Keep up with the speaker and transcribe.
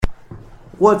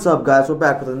What's up, guys? We're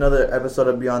back with another episode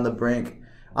of Beyond the Brink.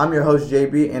 I'm your host,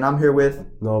 JB, and I'm here with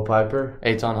Noah Piper,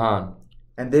 Eitan, Juan.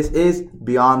 And this is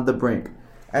Beyond the Brink.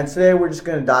 And today we're just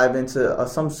going to dive into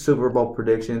some Super Bowl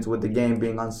predictions with the game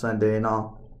being on Sunday and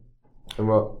all. And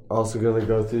we're also going to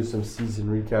go through some season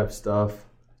recap stuff.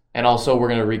 And also we're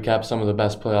going to recap some of the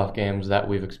best playoff games that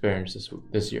we've experienced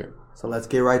this year. So let's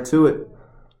get right to it.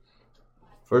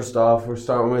 First off, we're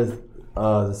starting with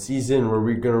the season. We're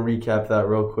going to recap that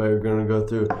real quick. We're going to go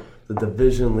through the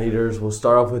division leaders. We'll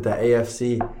start off with the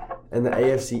AFC. And the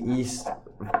AFC East,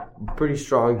 pretty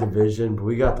strong division, but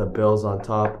we got the Bills on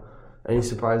top. Any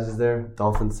surprises there?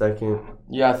 Dolphins second.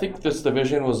 Yeah, I think this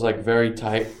division was very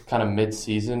tight, kind of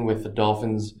mid-season with the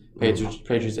Dolphins,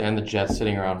 Patriots, and the Jets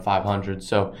sitting around 500.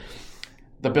 So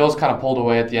the Bills kind of pulled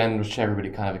away at the end, which everybody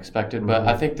kind of expected. But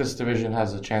I think this division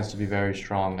has a chance to be very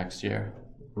strong next year.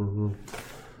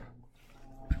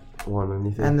 Juan,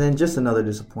 anything? And then just another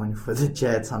disappointing for the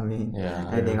Jets.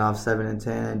 Ending off 7-10.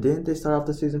 And didn't they start off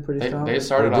the season pretty strong? They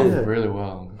started off really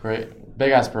well. Great.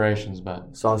 Big aspirations,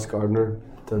 but Sauce Gardner,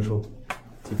 potential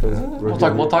defense. We'll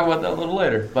talk about that a little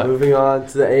later. But moving on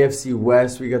to the AFC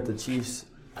West, we got the Chiefs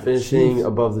finishing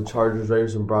above the Chargers,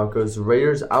 Raiders, and Broncos. The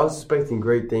Raiders, I was expecting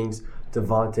great things.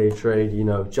 Devontae trade,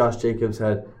 Josh Jacobs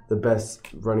had the best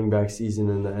running back season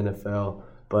in the NFL.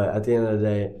 But at the end of the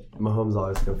day, Mahomes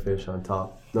always going to finish on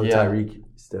top. No Tyreek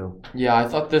still. Yeah, I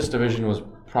thought this division was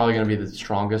probably going to be the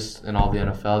strongest in all the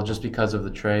NFL just because of the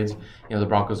trades. The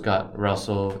Broncos got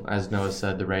Russell. As Noah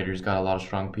said, the Raiders got a lot of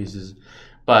strong pieces.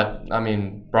 But,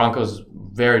 Broncos,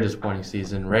 very disappointing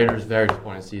season. Raiders, very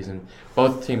disappointing season.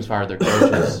 Both teams fired their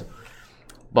coaches.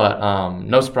 But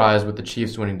no surprise with the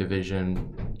Chiefs winning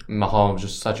division. Mahomes,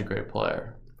 just such a great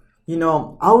player.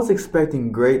 I was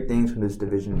expecting great things from this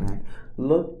division, man.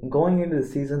 Look, going into the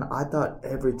season, I thought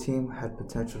every team had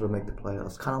potential to make the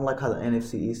playoffs. Kind of like how the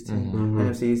NFC East team,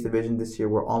 NFC East division this year,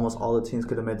 where almost all the teams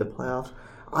could have made the playoffs.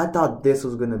 I thought this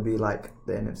was going to be like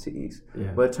the NFC East.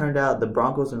 Yeah. But it turned out the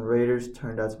Broncos and Raiders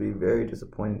turned out to be very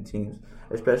disappointing teams,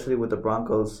 especially with the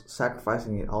Broncos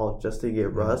sacrificing it all just to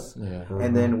get Russ. Yeah.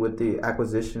 And then with the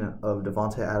acquisition of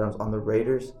Devontae Adams on the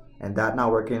Raiders and that not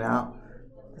working out,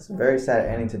 it's a very sad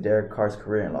ending to Derek Carr's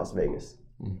career in Las Vegas.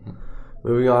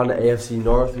 Moving on to AFC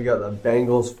North, we got the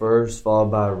Bengals first,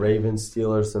 followed by Ravens,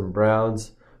 Steelers, and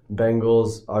Browns.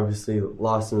 Bengals obviously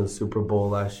lost in the Super Bowl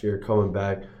last year, coming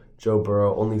back. Joe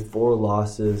Burrow, only 4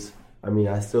 losses.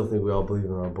 I still think we all believe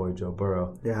in our boy Joe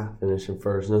Burrow. Yeah. Finishing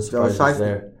first. No surprises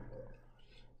there.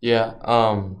 Yeah,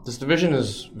 this division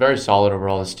is very solid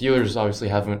overall. The Steelers obviously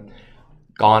haven't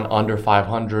gone under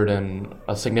 500 in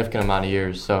a significant amount of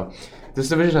years. So this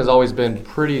division has always been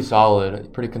pretty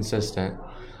solid, pretty consistent.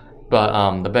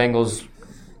 But the Bengals,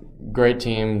 great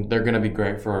team. They're going to be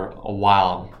great for a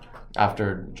while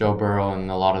after Joe Burrow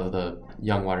and a lot of the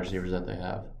young wide receivers that they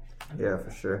have. Yeah,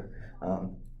 for sure.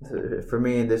 For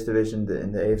me in this division,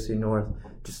 in the AFC North,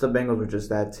 just the Bengals were just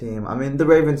that team. The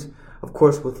Ravens, of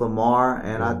course, with Lamar,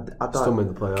 and I thought still made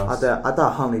the playoffs. I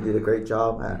thought Huntley did a great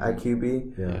job at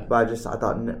QB. Yeah. But I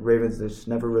thought Ravens just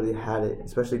never really had it,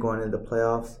 especially going into the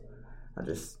playoffs.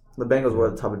 The Bengals were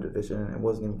at the top of the division, and it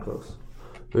wasn't even close.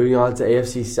 Moving on to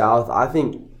AFC South, I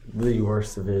think the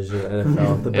worst division in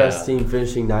NFL. The best team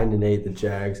finishing 9-8, the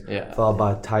Jags, followed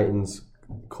by Titans,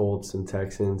 Colts, and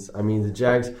Texans. The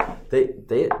Jags,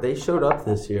 they showed up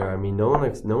this year. No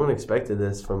one expected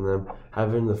this from them,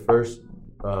 having the first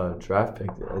draft pick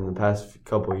in the past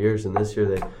couple of years, and this year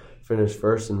they finished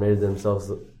first and put themselves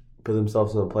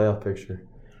in the playoff picture.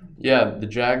 Yeah, the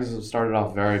Jags started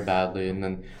off very badly, and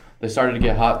then they started to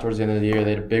get hot towards the end of the year.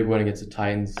 They had a big win against the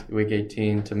Titans, Week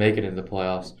 18, to make it into the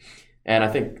playoffs. And I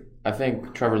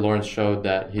think Trevor Lawrence showed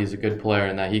that he's a good player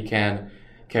and that he can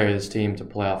carry this team to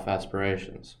playoff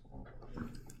aspirations.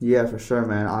 Yeah, for sure,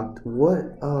 man.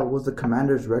 What was the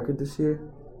Commanders' record this year?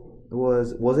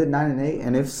 Was it 9-8?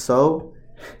 And if so,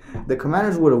 the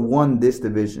Commanders would have won this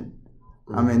division.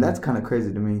 That's kind of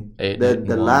crazy to me.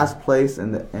 The last place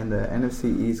in the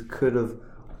NFC East could have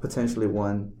potentially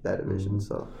won that division.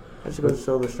 So that should go to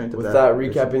show the strength of that.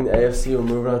 With that, recapping the AFC, we're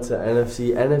moving on to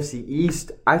NFC. NFC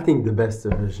East, I think the best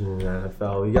division in the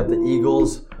NFL. We got the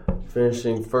Eagles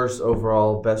finishing first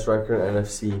overall, best record in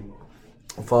NFC,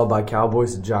 followed by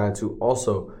Cowboys and Giants, who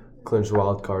also clinched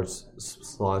wild card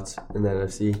slots in the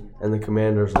NFC, and the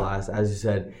Commanders last. As you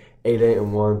said,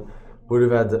 8-1 would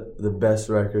have had the best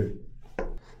record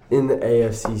in the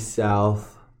AFC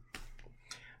South.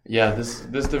 Yeah,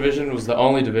 this division was the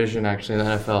only division actually in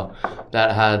the NFL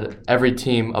that had every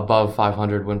team above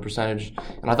 500 win percentage,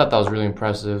 and I thought that was really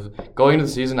impressive. Going into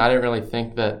the season, I didn't really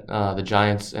think that the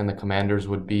Giants and the Commanders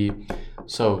would be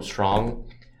so strong,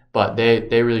 but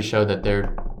they really showed that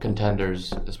they're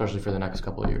contenders, especially for the next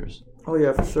couple of years. Oh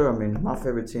yeah, for sure. I mean, my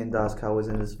favorite team, Dallas Cowboys,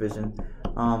 in this division.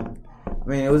 I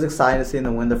mean, it was exciting to see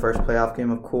them win the first playoff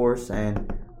game, of course,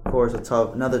 and of course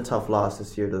another tough loss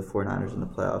this year to the 49ers in the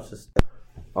playoffs.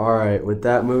 All right, with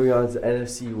that, moving on to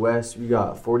NFC West, we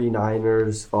got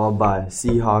 49ers followed by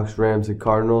Seahawks, Rams, and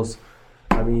Cardinals.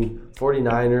 I mean,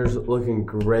 49ers looking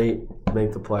great,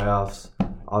 make the playoffs,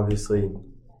 obviously.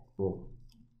 Well,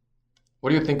 what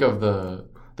do you think of the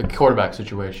quarterback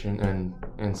situation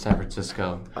in San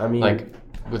Francisco? I mean, like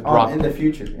with Brock in the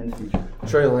future.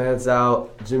 Trey Lance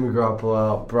out, Jimmy Garoppolo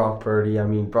out, Brock Purdy. I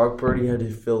mean, Brock Purdy had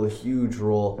to fill a huge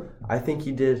role. I think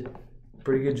he did a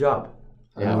pretty good job.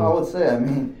 Yeah, I would say. I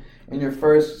mean, in your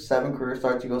first 7 career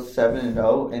starts, you go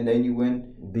 7-0, and then you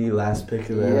win the last pick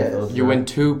of the NFL. You win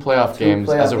 2 playoff games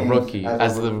as a rookie,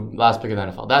 as the last pick of the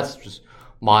NFL. That's just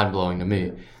mind-blowing to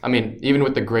me. I mean, even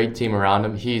with the great team around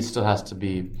him, he still has to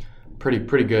be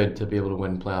pretty good to be able to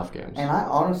win playoff games. And I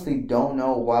honestly don't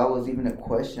know why it was even a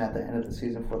question at the end of the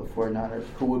season for the 49ers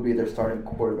who would be their starting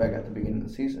quarterback at the beginning of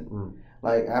the season.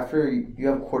 Like, after you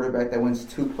have a quarterback that wins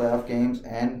 2 playoff games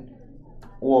and,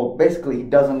 well, basically he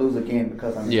doesn't lose a game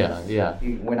because, I mean,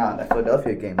 he went out in that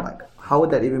Philadelphia game. Like, how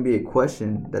would that even be a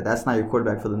question that that's not your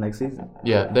quarterback for the next season?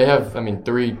 Yeah, they have,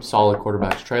 3 solid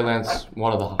quarterbacks. Trey Lance,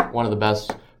 one of the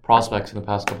best prospects in the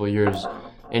past couple of years,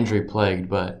 injury plagued,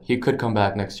 but he could come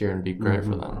back next year and be great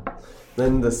for them.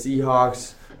 Then the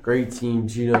Seahawks, great team,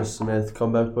 Geno Smith,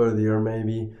 comeback player of the year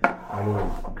maybe. I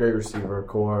mean, great receiver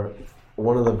core.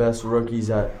 One of the best rookies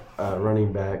at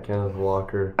running back, Kenneth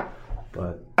Walker,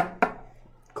 but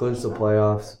clinched the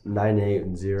playoffs,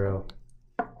 9-8-0.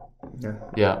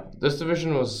 Yeah, this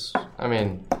division was,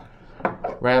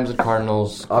 Rams and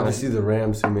Cardinals. Obviously, the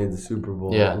Rams who made the Super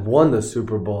Bowl. Yeah. Won the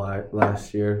Super Bowl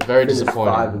last year. Very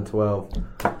disappointing.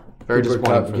 5-12. Very Cooper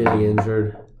disappointing. Kupp getting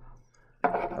injured.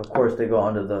 Of course, they go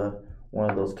under one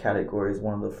of those categories,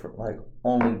 one of the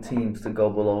only teams to go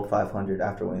below 500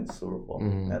 after winning the Super Bowl.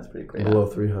 That's pretty crazy. Below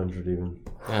 300 even.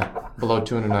 Yeah, below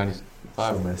 295.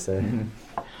 Some may say.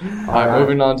 All right,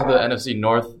 moving on to the NFC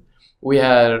North. We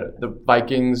had the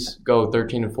Vikings go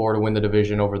 13-4 to win the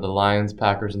division over the Lions,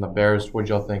 Packers, and the Bears. What did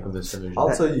y'all think of this division?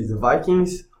 I'll tell you, the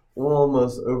Vikings were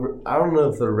almost over. I don't know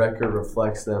if the record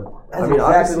reflects them. That's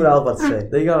exactly what I was about to say.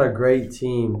 They got a great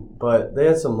team, but they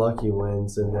had some lucky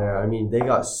wins in there. I mean, they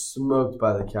got smoked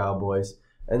by the Cowboys.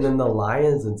 And then the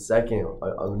Lions in second,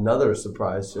 another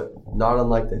surprise, not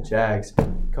unlike the Jags,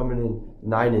 coming in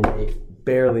 9-8,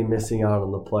 barely missing out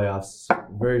on the playoffs.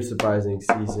 Very surprising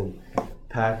season.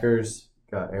 Packers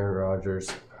got Aaron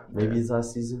Rodgers. Maybe his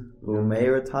last season. Who may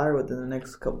retire within the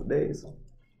next couple of days.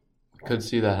 Could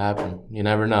see that happen. You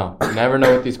never know. You never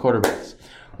know with these quarterbacks.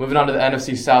 Moving on to the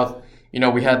NFC South.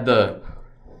 We had the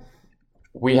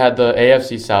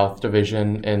AFC South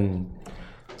division, and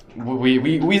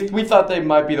we thought they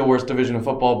might be the worst division in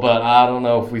football, but I don't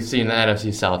know if we've seen the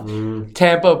NFC South.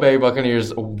 Tampa Bay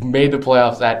Buccaneers made the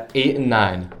playoffs at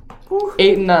 8-9.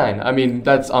 8-9. I mean,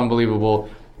 that's unbelievable.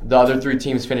 The other 3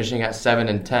 teams finishing at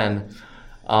 7-10.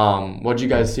 What did you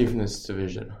guys see from this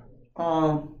division?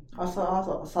 I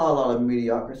saw a lot of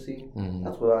mediocrity.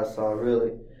 That's what I saw,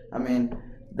 really. I mean,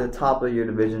 the top of your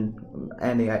division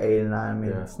ending at 8-9. I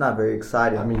mean, it's not very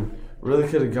exciting. I mean, really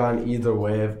could have gone either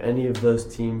way. If any of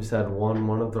those teams had won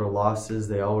one of their losses,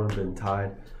 they all would have been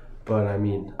tied. But I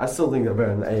mean, I still think they're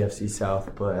better than the AFC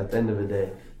South. But at the end of the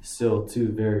day, still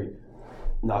 2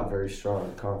 not very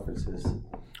strong conferences.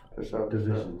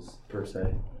 Divisions, per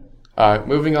se. All right,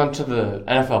 moving on to the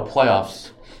NFL playoffs,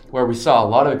 where we saw a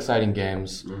lot of exciting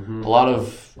games, a lot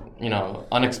of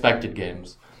unexpected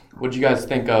games. What did you guys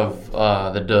think of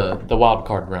the wild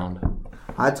card round?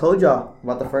 I told y'all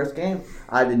about the first game.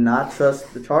 I did not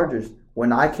trust the Chargers.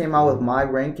 When I came out with my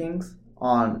rankings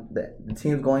on the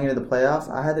teams going into the playoffs,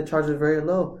 I had the Chargers very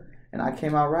low, and I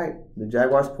came out right. The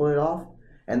Jaguars pulled it off,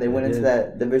 and they went into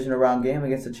that divisional round game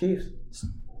against the Chiefs.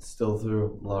 Still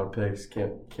threw a lot of picks.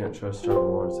 Can't trust Trevor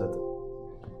Lawrence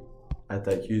at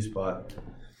that Q spot.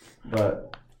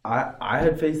 But I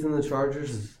had faith in the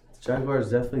Chargers. The Jaguars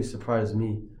definitely surprised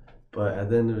me. But at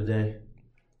the end of the day,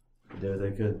 they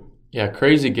good. Yeah,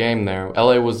 crazy game there.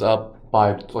 LA was up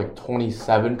by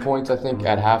 27 points, I think,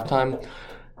 at halftime.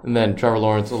 And then Trevor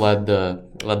Lawrence led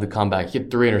the comeback. He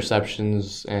had 3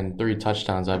 interceptions and 3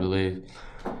 touchdowns, I believe.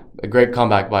 A great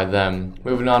comeback by them.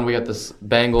 Moving on, we got the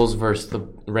Bengals versus the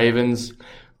Ravens.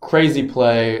 Crazy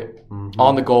play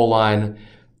on the goal line.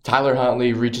 Tyler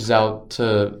Huntley reaches out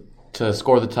to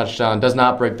score the touchdown, does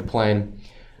not break the plane,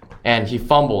 and he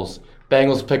fumbles.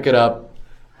 Bengals pick it up.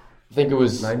 I think it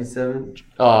was 97.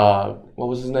 What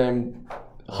was his name?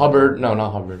 Hubbard? No,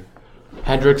 not Hubbard.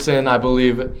 Hendrickson, I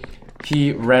believe,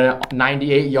 he ran it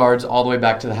 98 yards all the way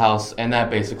back to the house, and that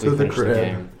basically finished the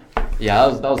game. Yeah,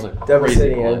 that was a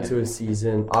devastating end to a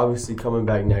season. Obviously, coming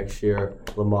back next year,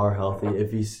 Lamar healthy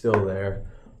if he's still there.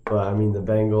 But I mean, the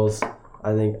Bengals.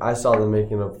 I think I saw them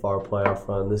making a far playoff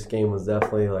run. This game was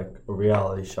definitely like a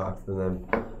reality shock for them.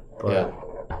 But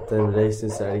at the end of the day,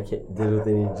 Cincinnati did what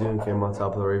they needed to do and came on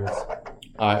top of the Ravens.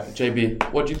 All right,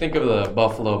 JB, what do you think of the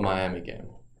Buffalo-Miami game?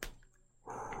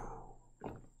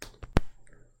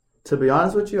 To be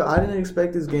honest with you, I didn't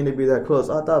expect this game to be that close.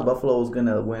 I thought Buffalo was going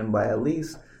to win by at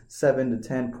least 7 to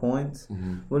 10 points.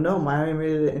 Mm-hmm. Well, no, Miami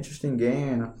made it an interesting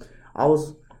game.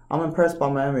 I'm impressed by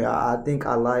Miami. I think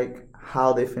I like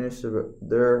how they finished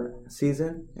their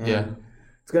season. And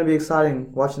it's going to be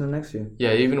exciting watching them next year.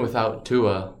 Yeah, even without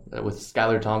Tua, with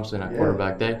Skylar Thompson at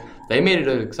quarterback, they made it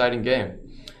an exciting game.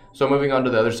 So moving on to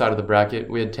the other side of the bracket,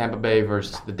 we had Tampa Bay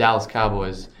versus the Dallas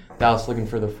Cowboys. Dallas looking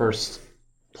for the first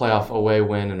playoff away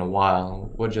win in a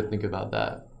while. What did you think about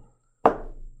that?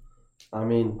 I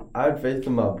mean, I had faith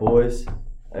in my boys,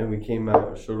 and we came out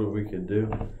and showed what we could do.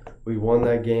 We won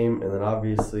that game, and then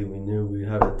obviously we knew we'd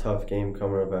have a tough game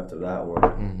coming up after that one.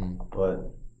 Mm-hmm.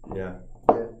 But, yeah.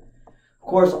 Of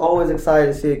course, always excited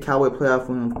to see a Cowboy playoff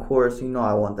win. Of course, you know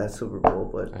I want that Super Bowl,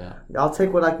 but I'll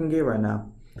take what I can get right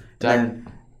now.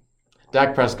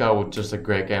 Dak Prescott was just a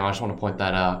great game. I just want to point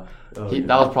that out. That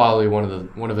was probably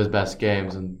one of his best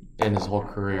games in his whole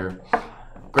career.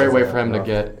 Great way for him to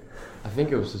get. I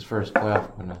think it was his first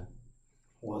playoff win.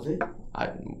 Was it?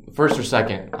 First or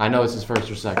second. I know it's his first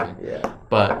or second. Yeah.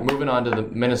 But moving on to the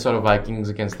Minnesota Vikings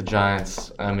against the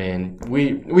Giants. I mean,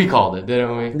 we called it,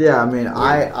 didn't we? Yeah. I mean,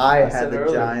 I had the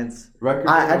earlier. Giants.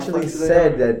 I actually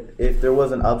said that if there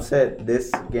was an upset, this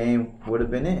game would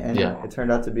have been it, and it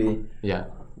turned out to be. Yeah.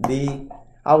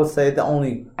 I would say the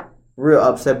only real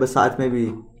upset besides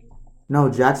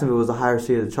Jacksonville was the higher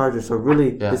seed of the Chargers. So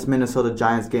really, this Minnesota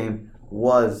Giants game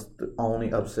was the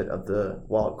only upset of the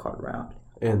wild card round.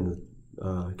 And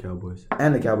the Cowboys.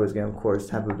 And the Cowboys game, of course.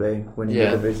 Tampa Bay winning the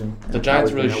division. The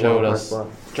Giants really showed us. The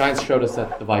Giants showed us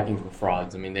that the Vikings were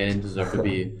frauds. I mean, they didn't deserve to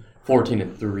be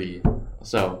 14-3,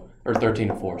 or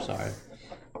 13-4. Sorry.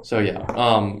 So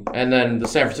and then the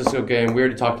San Francisco game. We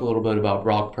already talked a little bit about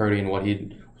Brock Purdy and what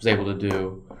he was able to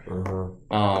do.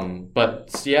 But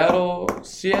Seattle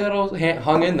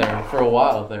hung in there for a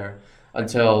while there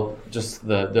until just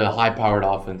the high-powered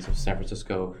offense of San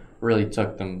Francisco really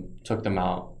took them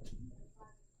out.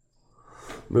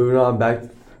 Moving on back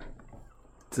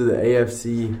to the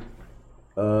AFC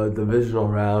divisional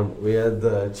round, we had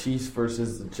the Chiefs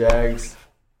versus the Jags.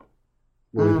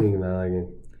 What do you think about that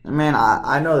game? Man,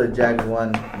 I know the Jags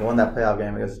won that playoff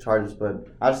game against the Chargers, but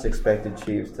I just expected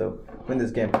Chiefs to win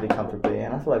this game pretty comfortably,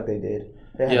 and I feel like they did.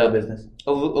 They handled business.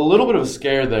 A little bit of a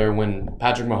scare there when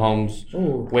Patrick Mahomes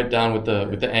went down with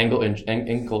the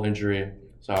ankle injury.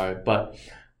 Sorry, but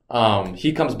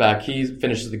he comes back. He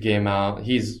finishes the game out.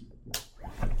 He's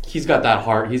got that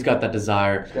heart. He's got that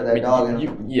desire. He's got that dog in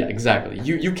him. Yeah, exactly.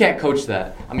 You can't coach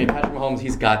that. I mean, Patrick Mahomes,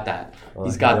 he's got that.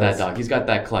 He's got that dog. He's got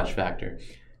that clutch factor.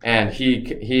 And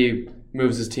he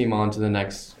moves his team on to the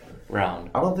next round.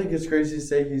 I don't think it's crazy to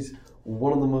say he's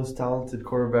one of the most talented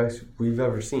quarterbacks we've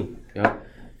ever seen. Yep.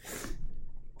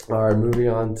 All right, moving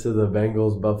on to the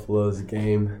Bengals-Buffaloes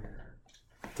game.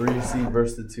 3 seed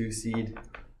versus the 2 seed.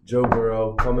 Joe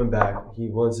Burrow coming back. He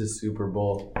won his Super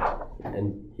Bowl,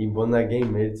 and he won that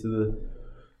game, made it to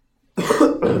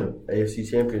the AFC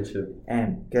Championship.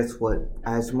 And guess what?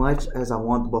 As much as I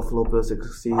want the Buffalo Bills to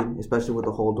succeed, especially with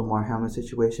the whole Damar Hamlin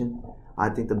situation, I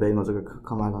think the Bengals are going to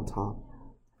come out on top.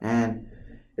 And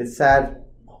it's sad.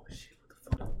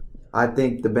 I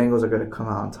think the Bengals are going to come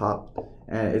out on top.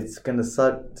 And it's going to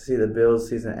suck to see the Bills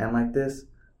season end like this.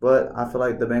 But I feel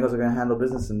like the Bengals are going to handle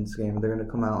business in this game. They're going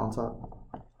to come out on top.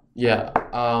 Yeah.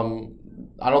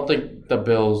 I don't think the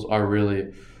Bills are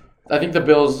really... I think the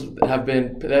Bills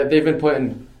they've been put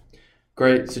in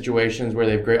great situations where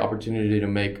they have great opportunity to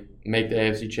make the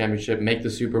AFC Championship, make the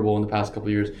Super Bowl in the past couple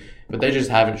of years, but they just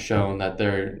haven't shown that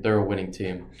they're a winning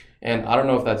team. And I don't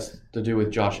know if that's to do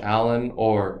with Josh Allen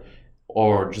or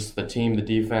just the team, the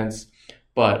defense,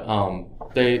 but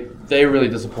they really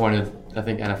disappointed, I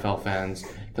think, NFL fans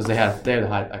because they had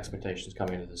high expectations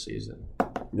coming into the season.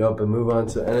 Yep, and move on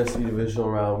to NFC divisional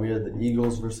round. We had the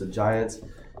Eagles versus the Giants.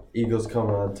 Eagles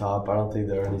coming on top. I don't think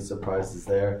there are any surprises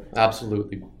there.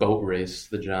 Absolutely boat race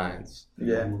the Giants.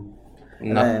 Yeah.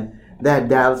 And then that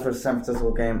Dallas versus San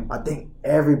Francisco game, I think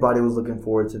everybody was looking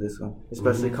forward to this one,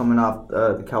 especially coming off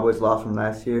the Cowboys' loss from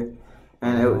last year.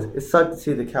 And it sucked to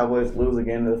see the Cowboys lose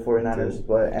again to the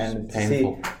 49ers, and to see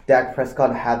painful. Dak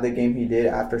Prescott have the game he did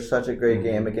after such a great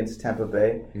game against Tampa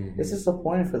Bay. It's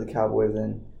disappointing for the Cowboys,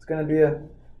 and it's gonna be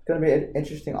an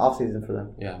interesting offseason for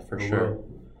them. Yeah, for sure.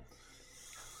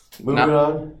 Moving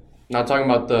on. Now talking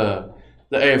about the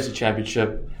AFC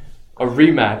Championship, a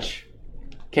rematch,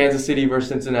 Kansas City versus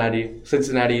Cincinnati.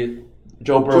 Cincinnati,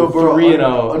 Joe Burrow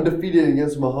 3-0 undefeated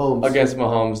against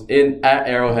Mahomes. At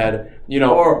Arrowhead.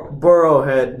 Or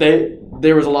Burrowhead.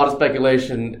 There was a lot of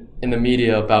speculation in the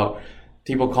media about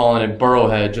people calling it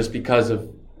Burrowhead just because of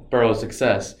Burrow's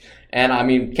success. And I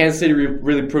mean, Kansas City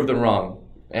really proved them wrong.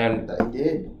 And They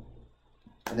did.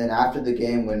 And then after the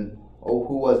game, when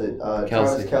who was it?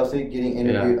 Travis Kelce getting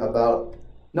interviewed about.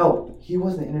 No, he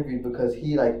wasn't interviewed because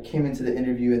he came into the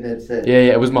interview and then said, yeah,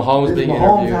 it was Mahomes being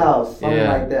Mahomes' interviewed. house, something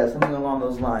like that, something along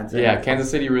those lines. Yeah, Kansas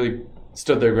City really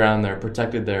stood their ground there,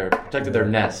 protected their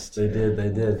nest. They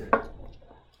did.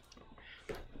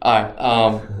 All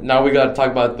right, now we got to talk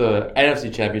about the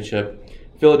NFC Championship.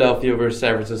 Philadelphia versus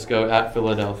San Francisco at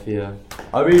Philadelphia.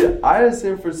 I mean, I had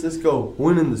San Francisco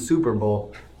winning the Super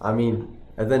Bowl. I mean,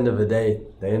 at the end of the day,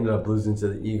 they ended up losing to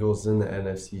the Eagles in the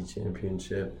NFC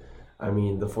Championship. I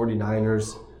mean, the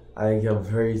 49ers, I think, have a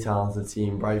very talented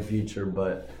team, bright future,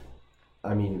 but,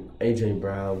 I mean, A.J.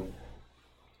 Brown,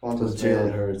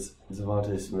 Jalen Hurts,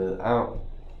 Devontae Smith.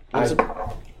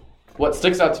 What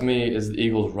sticks out to me is the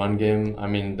Eagles' run game. I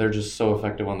mean, they're just so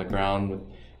effective on the ground.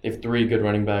 They have 3 good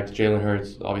running backs. Jalen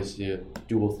Hurts, obviously a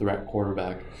dual-threat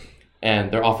quarterback. And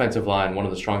their offensive line, one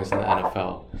of the strongest in the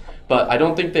NFL. But I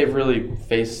don't think they've really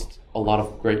faced a lot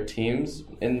of great teams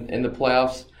in the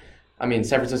playoffs. I mean,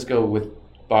 San Francisco with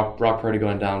Brock Purdy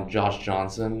going down, Josh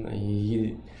Johnson,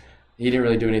 he didn't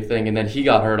really do anything, and then he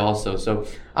got hurt also. So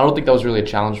I don't think that was really a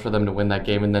challenge for them to win that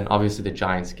game. And then obviously the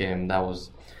Giants game, that was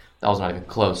not even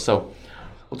close. So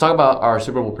we'll talk about our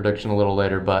Super Bowl prediction a little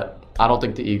later, but I don't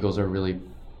think the Eagles haven't really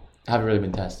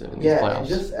been tested in these playoffs. And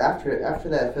just after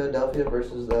that Philadelphia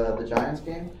versus the Giants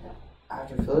game,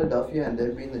 after Philadelphia and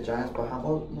them beating the Giants by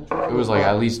how much? It was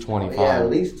at least 25. Yeah, at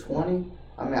least 20.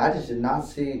 I mean, I just did not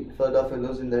see Philadelphia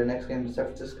losing their next game to San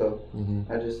Francisco.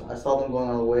 I saw them going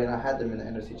all the way, and I had them in the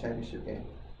NFC Championship game,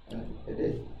 and they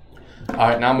did. All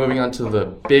right, now moving on to the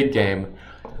big game,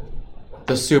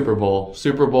 the Super Bowl.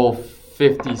 Super Bowl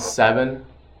 57.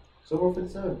 Super Bowl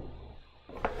 57.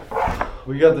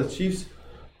 We got the Chiefs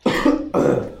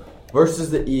versus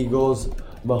the Eagles.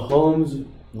 Mahomes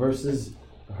versus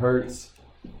Hurts.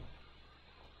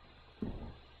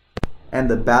 And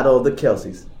the battle of the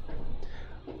Kelces.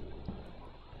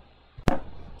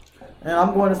 And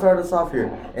I'm going to start us off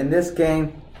here. In this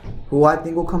game, who I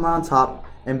think will come out on top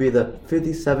and be the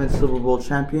 57th Super Bowl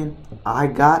champion, I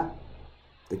got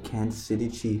the Kansas City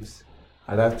Chiefs.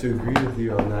 I'd have to agree with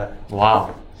you on that.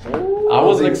 Wow. I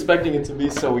wasn't expecting it to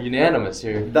be so unanimous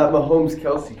here. That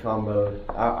Mahomes-Kelsey combo,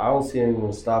 I don't see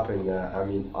anyone stopping that. I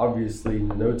mean, obviously,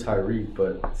 no Tyreek,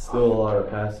 but still a lot of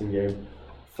passing game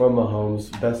from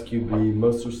Mahomes. Best QB,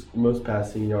 most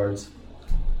passing yards.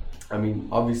 I mean,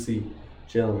 obviously,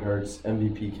 Jalen Hurts,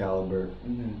 MVP caliber.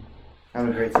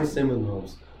 Having a great season. Same with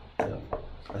Mahomes. Yeah.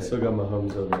 I still got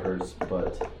Mahomes over Hurts,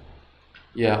 but...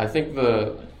 Yeah, I think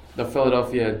the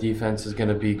Philadelphia defense is going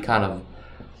to be kind of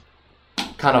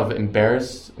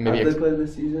embarrassed. Maybe have they played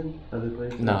this season? Have they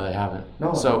played? No, they haven't.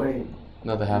 No, wait.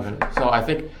 No, they haven't. So I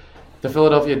think the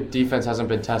Philadelphia defense hasn't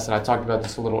been tested. I talked about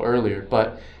this a little earlier,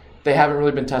 but they haven't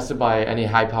really been tested by any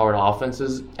high-powered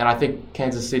offenses. And I think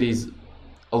Kansas City's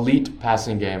elite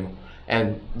passing game,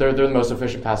 and they're the most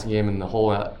efficient passing game in the whole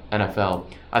NFL.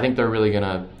 I think they're really going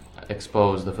to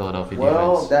expose the Philadelphia defense.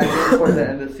 Well, that game towards the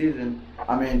end of the season,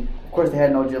 I mean, of course they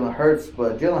had no Jalen Hurts,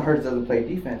 but Jalen Hurts doesn't play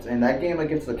defense. And that game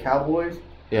against the Cowboys,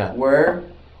 where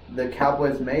the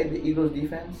Cowboys made the Eagles'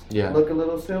 defense look a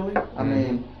little silly. I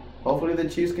mean, hopefully the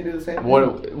Chiefs can do the same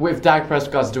thing. If Dak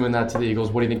Prescott's doing that to the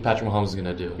Eagles, what do you think Patrick Mahomes is going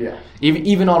to do? Yeah.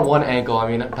 Even on one ankle, I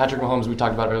mean, Patrick Mahomes, we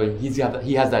talked about earlier, he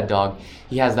has that dog.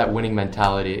 He has that winning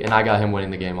mentality, and I got him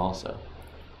winning the game also.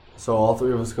 So all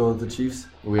three of us go with the Chiefs?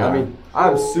 We are. I mean,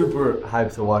 I'm super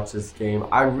hyped to watch this game.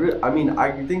 I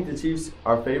think the Chiefs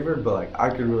are favored, but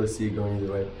I could really see it going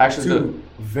either way. Actually, two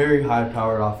very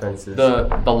high-powered offenses.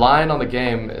 The line on the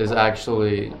game is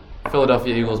actually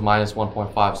Philadelphia Eagles minus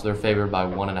 1.5, so they're favored by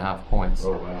 1.5 points.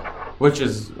 Oh wow! Which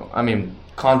is, I mean,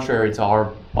 contrary to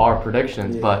our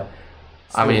predictions, but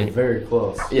still very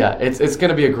close. Yeah, it's going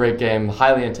to be a great game,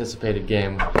 highly anticipated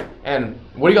game. And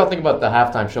what do y'all think about the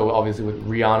halftime show? Obviously, with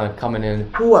Rihanna coming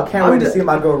in. Ooh, I can't wait to see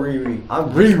my girl Riri.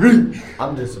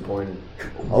 I'm disappointed.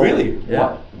 Really?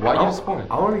 Yeah. Why are you disappointed?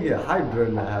 I want to get hyped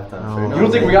during that halftime show. You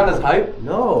don't think Rihanna's hype?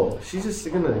 No, she's just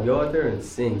gonna go out there and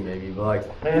sing, maybe. But like,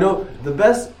 you know, the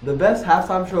best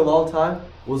halftime show of all time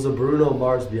was the Bruno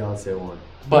Mars Beyonce one.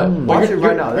 But watch it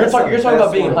right now. You're talking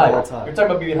about being hype. You're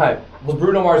talking about being hype. Was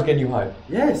Bruno Mars getting you hype?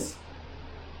 Yes.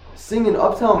 Singing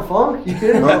Uptown Funk? You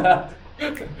kidding me? Well,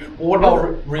 what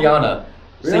about Rihanna?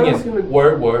 Singing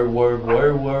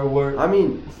word. I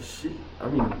mean,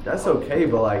 that's okay,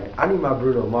 but like, I need my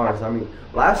Bruno Mars. I mean,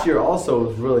 last year also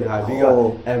was really hype. You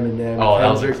got Eminem, that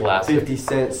was a Kendrick, classic. 50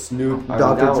 Cent, Snoop,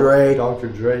 Dr. Dre. Dr.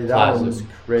 Dre. That one was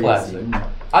crazy. Classic.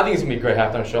 I think it's gonna be a great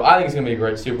halftime show. I think it's gonna be a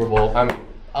great Super Bowl.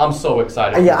 I'm so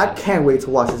excited. Yeah, I can't wait to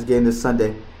watch this game this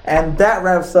Sunday. And that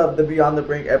wraps up the Beyond the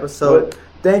Brink episode.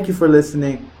 Thank you for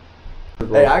listening.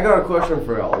 Hey, I got a question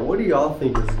for y'all. What do y'all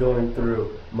think is going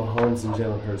through Mahomes and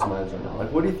Jalen Hurts' minds right now?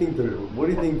 Like, what do you think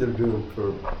they're doing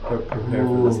for prepare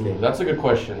for this game? That's a good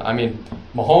question. I mean,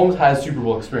 Mahomes has Super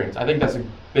Bowl experience. I think that's a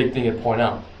big thing to point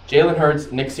out. Jalen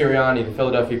Hurts, Nick Sirianni, the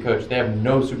Philadelphia coach, they have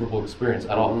no Super Bowl experience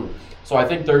at all. So I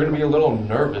think they're going to be a little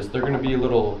nervous. They're going to be a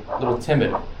little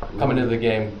timid coming into the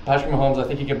game. Patrick Mahomes, I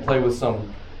think he can play with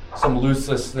some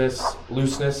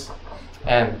looseness,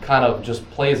 and kind of just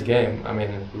play his game. I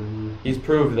mean, he's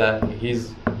proved that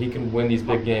he can win these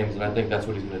big games, and I think that's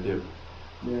what he's going to do.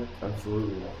 Yeah,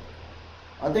 absolutely.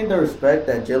 I think the respect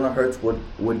that Jalen Hurts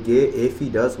would get if he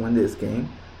does win this game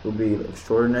will be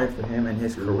extraordinary for him and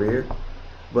his career.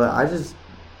 But I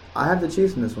have the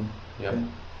Chiefs in this one.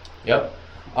 Yep.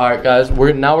 All right, guys.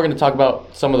 We're going to talk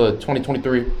about some of the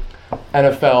 2023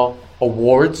 NFL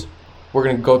awards. We're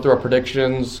going to go through our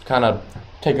predictions, kind of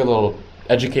take a little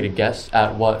educated guess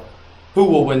at who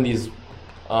will win these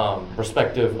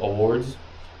respective awards.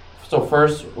 So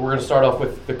first, we're going to start off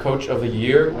with the Coach of the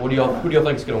Year. Who do y'all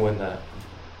think is going to win that?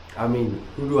 I mean,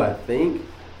 who do I think?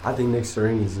 I think Nick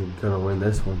Sirianni's going to win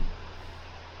this one.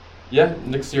 Yeah,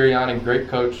 Nick Sirianni, great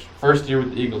coach. First year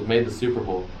with the Eagles, made the Super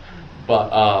Bowl.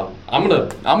 But I'm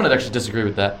gonna actually disagree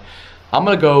with that. I'm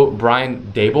gonna go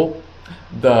Brian Daboll,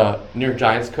 the New York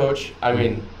Giants coach. I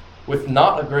mean, with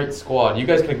not a great squad, you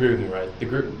guys can agree with me, right?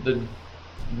 The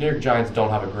New York Giants don't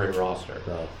have a great roster,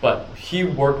 but he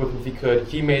worked with what he could.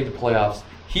 He made the playoffs.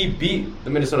 He beat the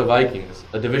Minnesota Vikings,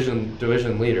 a division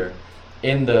leader,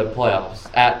 in the playoffs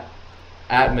at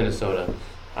Minnesota.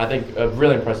 I think a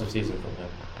really impressive season from him.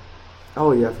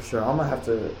 Oh yeah, for sure. I'm gonna have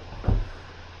to.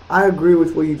 I agree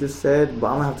with what you just said, but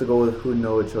I'm going to have to go with who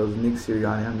Noah chose, Nick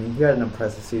Sirianni. I mean, he had an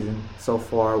impressive season so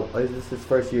far. This is his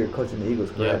first year coaching the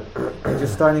Eagles, correct? Yeah.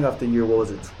 Just starting off the year,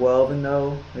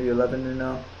 12-0, maybe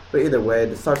 11-0? But either way,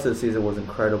 the start of the season was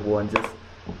incredible, and just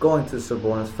going to the Super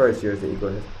Bowl in his first year as the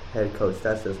Eagles head coach,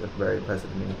 that's just very impressive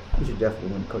to me. He should definitely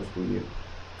win Coach of the Year.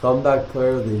 Comeback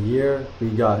Player of the Year, we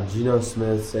got Geno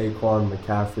Smith, Saquon,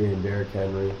 McCaffrey, and Derrick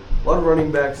Henry. A lot of running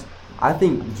backs. I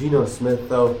think Geno Smith,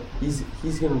 though, he's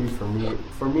going to be for me.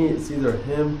 For me, it's either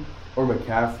him or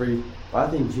McCaffrey. But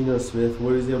I think Geno Smith,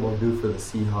 what he's able to do for the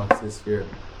Seahawks this year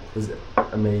is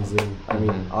amazing. I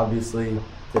mean, obviously,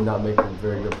 did not make a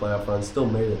very good playoff run. Still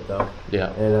made it, though.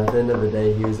 Yeah. And at the end of the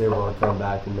day, he was able to come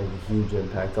back and make a huge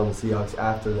impact on the Seahawks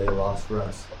after they lost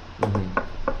Russ. Yeah, I'm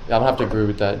going to have to agree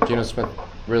with that. Geno Smith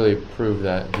really proved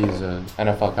that he's an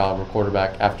NFL caliber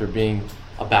quarterback after being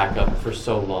a backup for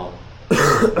so long.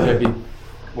 Maybe.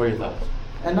 What are your thoughts?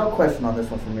 And no question on this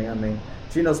one for me. I mean,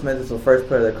 Geno Smith is the first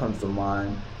player that comes to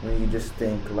mind when you just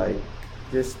think, like,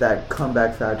 just that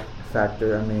comeback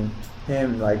factor. I mean,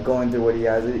 him, like, going through what he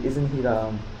has. Isn't he,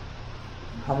 how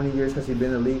many years has he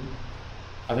been in the league?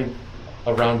 I think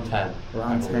around 10.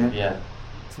 Around 10? Yeah.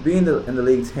 To be in the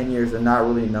league 10 years and not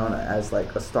really known as,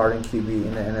 like, a starting QB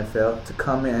in the NFL, to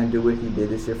come in and do what he did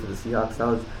this year for the Seahawks, that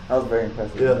was very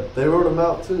impressive. Yeah, they wrote him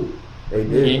out, too. They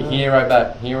did. He ain't right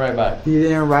back. He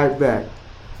ain't right back.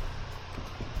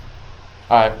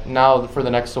 All right, now for the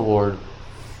next award,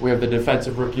 we have the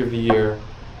Defensive Rookie of the Year.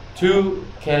 Two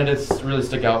candidates really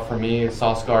stick out for me: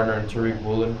 Sauce Gardner and Tariq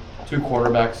Woolen, two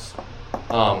cornerbacks.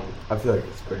 I feel like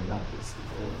it's pretty obvious.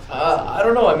 I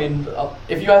don't know. I mean,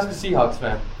 if you ask a Seahawks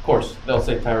fan, of course they'll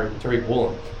say Tariq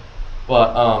Woolen, but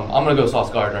I'm gonna go Sauce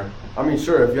Gardner. I mean,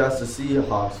 sure, if you ask the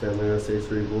Seahawks fan, they're going to say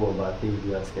Tariq Woolen, but I think if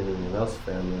you ask anyone else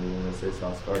fan, they're going to say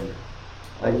Sauce Gardner.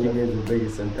 I think he made the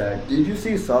biggest impact. Did you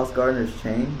see Sauce Gardner's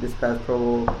chain this past Pro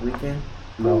Bowl weekend?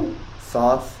 No.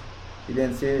 Sauce? You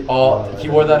didn't see it? Oh, he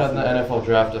wore that on the NFL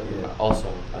draft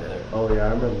also. Oh, yeah,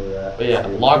 I remember that. But yeah,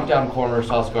 lockdown corner,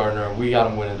 Sauce Gardner. We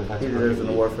got him winning Defensive He Rookie deserves of an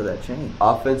the Year. award for that chain.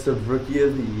 Offensive Rookie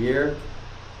of the Year.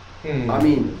 I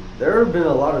mean, there have been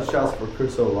a lot of shouts for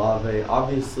Chris Olave.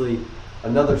 Obviously,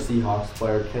 another Seahawks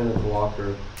player, Kenneth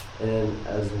Walker, and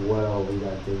as well, we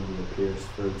got Dameon Pierce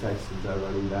for the Texans at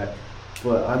running back.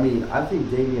 But, I mean, I think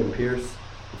Dameon Pierce,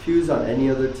 if he was on any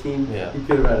other team, he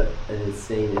could have had an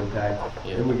insane impact.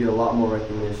 And we get a lot more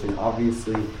recognition.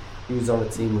 Obviously, he was on a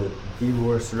team with the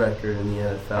worst record in the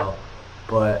NFL.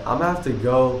 But I'm going to have to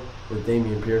go with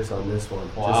Dameon Pierce on this one.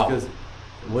 Just because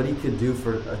what he could do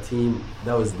for a team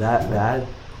that was that bad,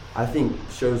 I think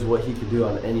shows what he could do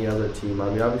on any other team. I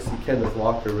mean, obviously, Kenneth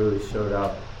Walker really showed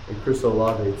out. And Chris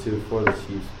Olave, too, for the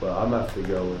Chiefs. But I'm going to have to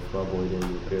go with my boy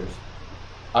Dameon Pierce.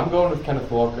 I'm going with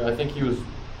Kenneth Walker. I think he was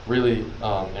really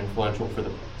influential for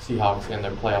the Seahawks in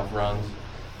their playoff runs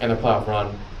and their playoff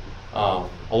run.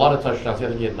 A lot of touchdowns. I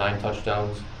think he had 9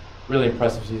 touchdowns. Really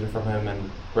impressive season from him, and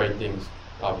great things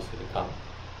obviously to come.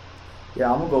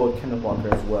 Yeah, I'm gonna go with Kenneth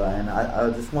Walker as well. And I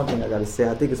just one thing I gotta say,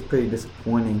 I think it's pretty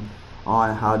disappointing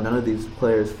on how none of these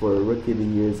players for Rookie of the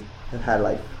Years have had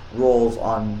like roles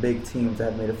on big teams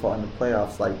that have made it far in the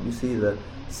playoffs. Like you see the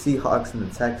Seahawks and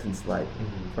the Texans, like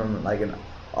from like an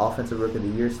offensive Rookie of the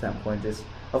Year standpoint, just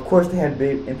of course they had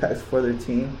big impacts for their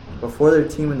team, but for their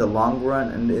team in the long run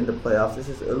and in the playoffs, this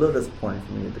is a little disappointing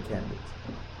for me with the candidates.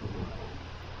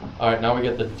 All right, now we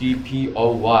get the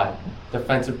DPOY,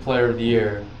 Defensive Player of the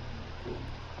Year.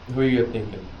 Who are you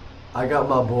thinking? I got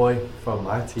my boy from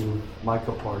my team,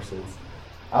 Micah Parsons.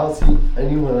 I don't see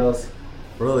anyone else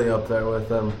really up there with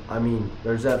him. I mean,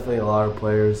 there's definitely a lot of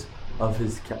players of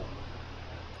his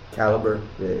caliber.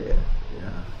 Yeah.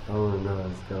 I don't really know how to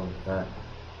go with that.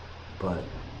 But,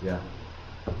 yeah.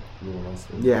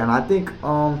 Yeah, and I think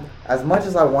as much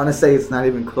as I want to say it's not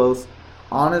even close,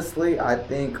 honestly, I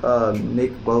think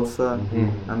Nick Bosa,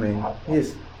 I mean,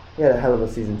 he had a hell of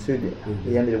a season too.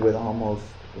 He ended with almost,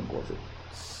 what was it?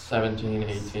 17,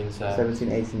 18 sacks.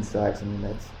 17, 18 sacks. I mean,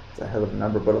 that's a hell of a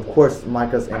number. But, of course,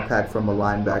 Micah's impact from a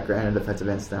linebacker and a defensive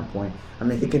end standpoint, I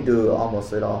mean, he can do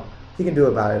almost it all. He can do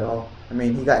about it all. I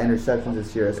mean, he got interceptions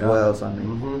this year as well. So, I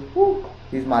mean,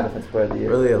 he's my defensive player of the year.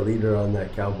 Really a leader on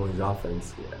that Cowboys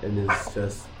offense in his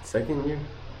just second year?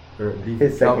 Or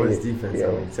his Cowboys defense, yeah.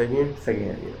 I mean, second year? Second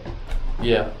year,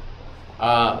 yeah.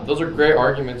 Yeah. Those are great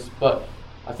arguments, but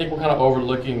I think we're kind of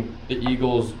overlooking the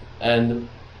Eagles and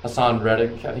Hassan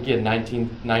Reddick. I think he had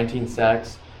 19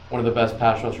 sacks, one of the best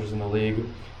pass rushers in the league.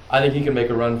 I think he could make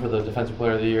a run for the Defensive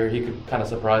Player of the Year. He could kind of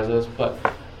surprise us, but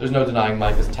there's no denying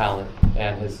Micah's talent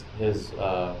and his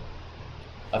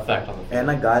effect on the field. And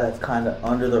a guy that's kind of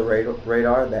under the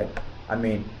radar that, I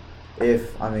mean,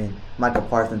 Micah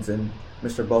Parsons and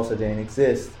Mr. Bosa didn't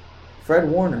exist, Fred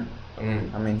Warner.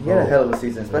 I mean, he had a hell of a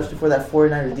season, especially for that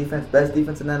 49ers defense, best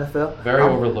defense in the NFL. Very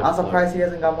overlooked. I'm surprised he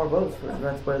hasn't got more votes for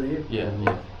Defensive Player of the Year. Yeah.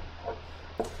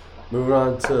 Moving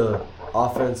on to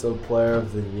Offensive Player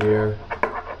of the Year.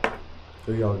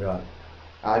 Who y'all got?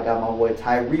 I got my boy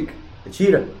Tyreek, the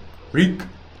cheetah. Brink.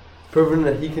 Proving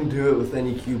that he can do it with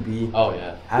any QB. Oh,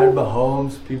 yeah. Had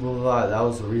Mahomes, people thought that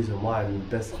was the reason why. I mean,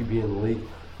 best QB in the league.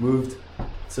 Moved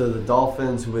to the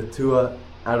Dolphins with Tua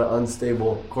at an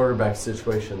unstable quarterback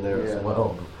situation there as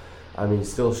well. I mean,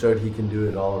 still showed he can do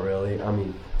it all, really. I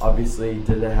mean, obviously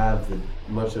didn't have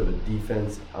much of a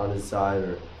defense on his side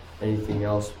or anything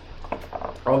else.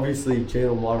 Obviously,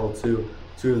 Jalen Waddle, two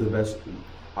of the best.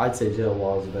 I'd say Jalen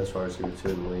Waddle is the best wide receiver too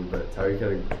in the league, but Tyreek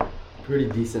had a pretty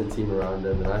decent team around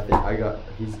him, and I think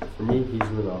he's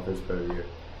winning Offensive Player of the Year.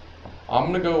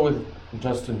 I'm gonna go with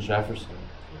Justin Jefferson.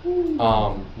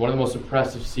 One of the most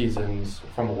impressive seasons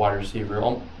from a wide receiver.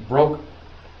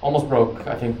 Almost broke,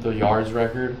 I think, the yards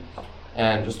record,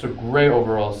 and just a great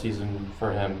overall season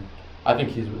for him. I think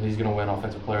he's going to win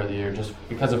Offensive Player of the Year just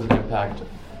because of the impact,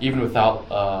 even without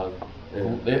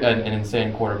an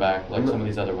insane quarterback like some of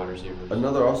these other wide receivers.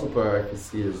 Another also player I could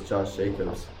see is Josh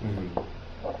Jacobs.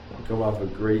 Coming off a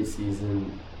great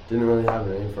season, didn't really have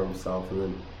a name for himself, and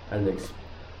then had an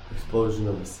explosion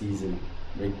of a season,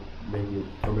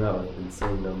 coming out with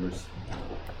insane numbers.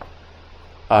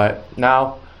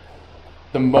 Now,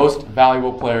 the most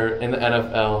valuable player in the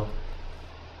NFL.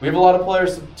 We have a lot of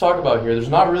players to talk about here. There's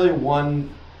not really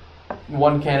one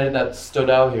candidate that stood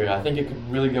out here. I think it could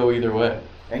really go either way.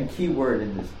 And key word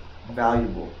in this,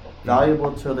 valuable.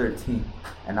 Valuable to their team.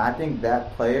 And I think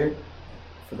that player,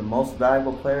 for the most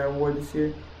valuable player award this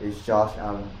year, is Josh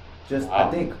Allen.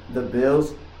 I think the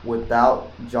Bills,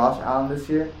 without Josh Allen this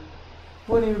year,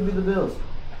 wouldn't even be the Bills.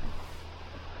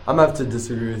 I'm going to have to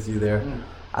disagree with you there.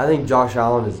 I think Josh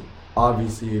Allen is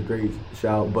obviously a great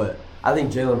shout, but I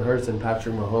think Jalen Hurts and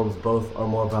Patrick Mahomes both are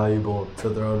more valuable to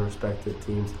their own respective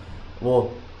teams.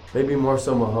 Well, maybe more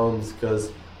so Mahomes,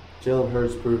 because Jalen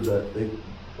Hurts proved that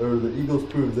or the Eagles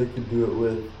proved they could do it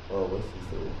with. Oh, what's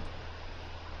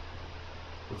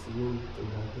his name?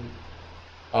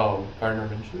 Oh, Gardner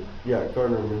Minshew? Yeah,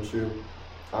 Gardner Minshew.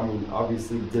 I mean,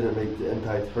 obviously didn't make the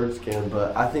impact Hurts can,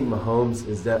 but I think Mahomes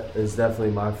is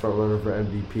definitely my front runner for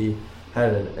MVP.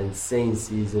 Had an insane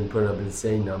season, put up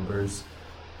insane numbers.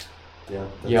 Yeah,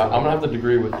 I'm gonna have to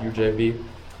agree with you, JB.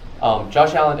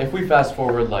 Josh Allen. If we fast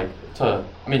forward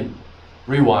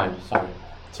rewind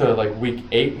to like week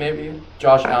 8 maybe.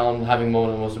 Josh Allen having one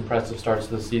of the most impressive starts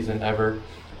to the season ever.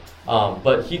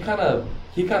 But he kind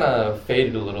of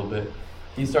faded a little bit.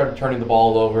 He started turning the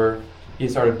ball over. He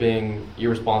started being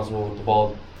irresponsible with the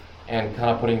ball and kind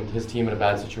of putting his team in a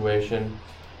bad situation.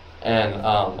 And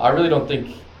I really don't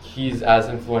think he's as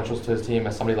influential to his team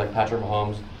as somebody like Patrick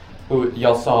Mahomes, who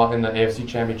y'all saw in the AFC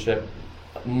Championship.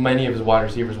 Many of his wide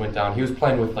receivers went down. He was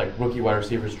playing with like rookie wide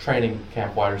receivers, training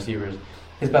camp wide receivers.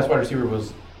 His best wide receiver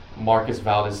was Marcus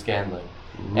Valdez-Scantling.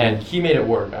 Mm-hmm. And he made it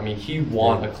work. I mean, he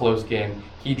won a close game.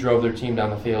 He drove their team down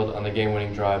the field on the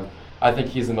game-winning drive. I think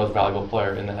he's the most valuable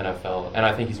player in the NFL, and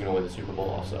I think he's going to win the Super Bowl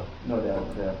also. No doubt,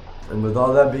 yeah. And with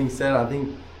all that being said, I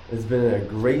think it's been a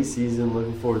great season.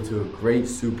 Looking forward to a great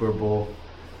Super Bowl.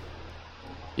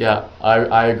 Yeah,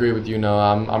 I agree with you,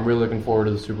 Noah. I'm really looking forward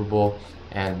to the Super Bowl,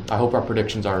 and I hope our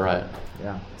predictions are right.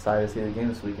 Yeah, excited to see the game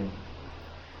this weekend.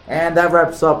 And that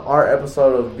wraps up our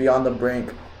episode of Beyond the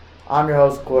Brink. I'm your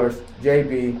host, of course,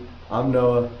 JB. I'm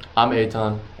Noah. I'm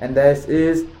Eitan. And this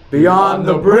is Beyond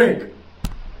the Brink.